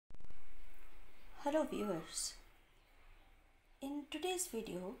Hello viewers. In today's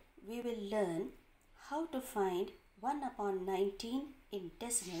video, we will learn how to find 1 upon 19 in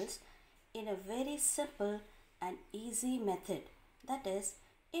decimals in a very simple and easy method, that is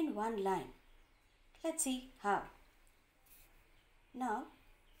in one line. Let's see how. Now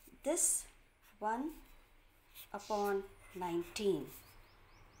this 1 upon 19,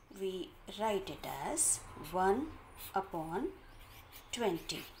 we write it as 1 upon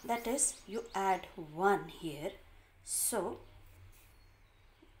 20, that is you add 1 here, so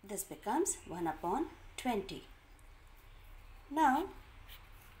this becomes 1 upon 20. Now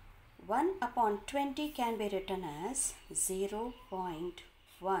 1 upon 20 can be written as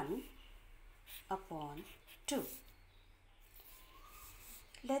 0.1 upon 2.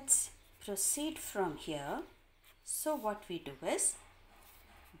 Let's proceed from here. So what we do is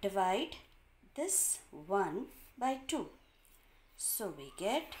divide this 1 by 2. So we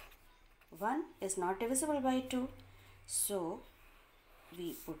get 1 is not divisible by 2, so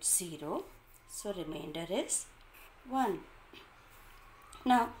we put 0, so remainder is 1.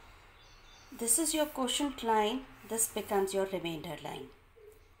 Now this is your quotient line, this becomes your remainder line.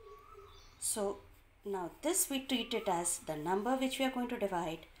 So now this we treat it as the number which we are going to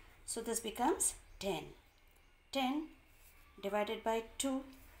divide, so this becomes 10. 10 divided by 2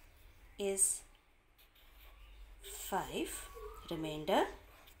 is 5. Remainder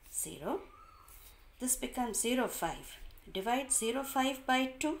 0. This becomes 0.5. Divide 0.5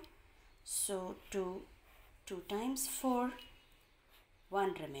 by 2. So 2 times 4,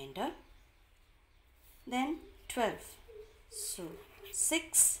 1 remainder. Then 12. So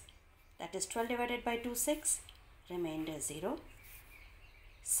 6, that is 12 divided by 2, 6. Remainder 0.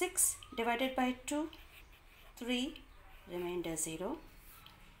 6 divided by 2, 3. Remainder 0.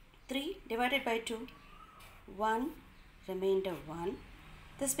 3 divided by 2, 1. Remainder 1.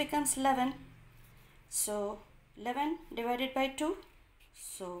 This becomes 11. So 11 divided by 2.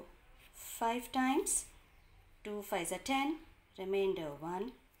 So 5 times 2 5s are 10. Remainder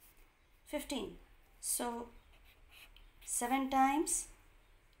 1. 15. So 7 times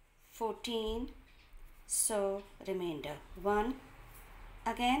 14. So remainder 1.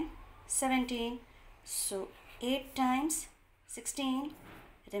 Again 17. So 8 times 16.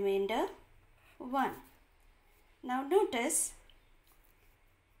 Remainder 1. Now notice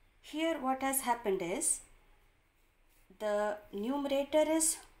here what has happened is the numerator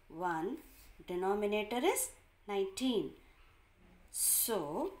is 1, denominator is 19.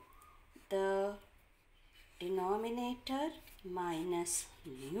 So the denominator minus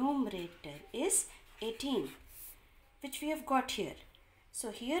numerator is 18, which we have got here. So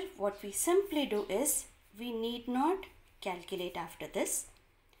here what we simply do is we need not calculate after this.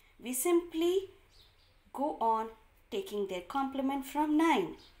 We simply go on taking their complement from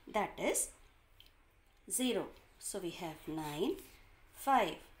 9, that is 0. So we have 9,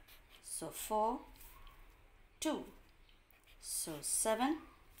 5, so 4, 2, so 7,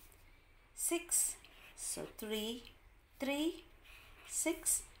 6, so 3, 3,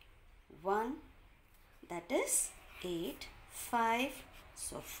 6, 1, that is 8, 5,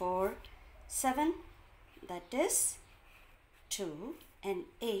 so 4, 7, that is 2, and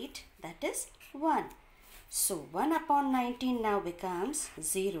 8, that is 1. So 1 upon 19 now becomes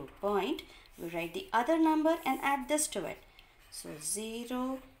 0. We write the other number and add this to it. So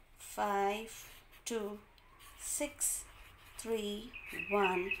 0, 5, 2, 6, 3,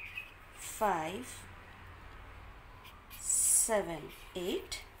 1, 5, 7,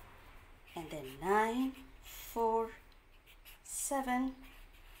 8, and then 9, 4, 7,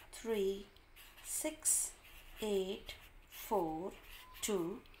 3, 6, 8, 4,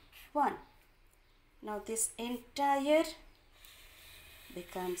 2, 1. Now this entire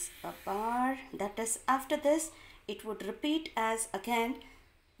becomes a bar, that is after this it would repeat as again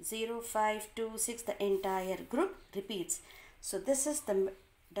 0, 5, 2, 6, the entire group repeats. So this is the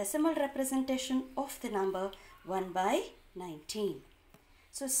decimal representation of the number 1 by 19.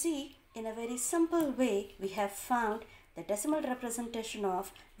 So see, in a very simple way we have found the decimal representation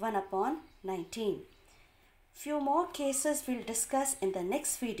of 1 upon 19. Few more cases we'll discuss in the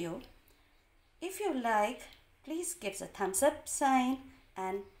next video. If you like, please give a thumbs up sign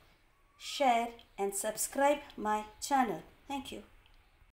and share and subscribe my channel. Thank you.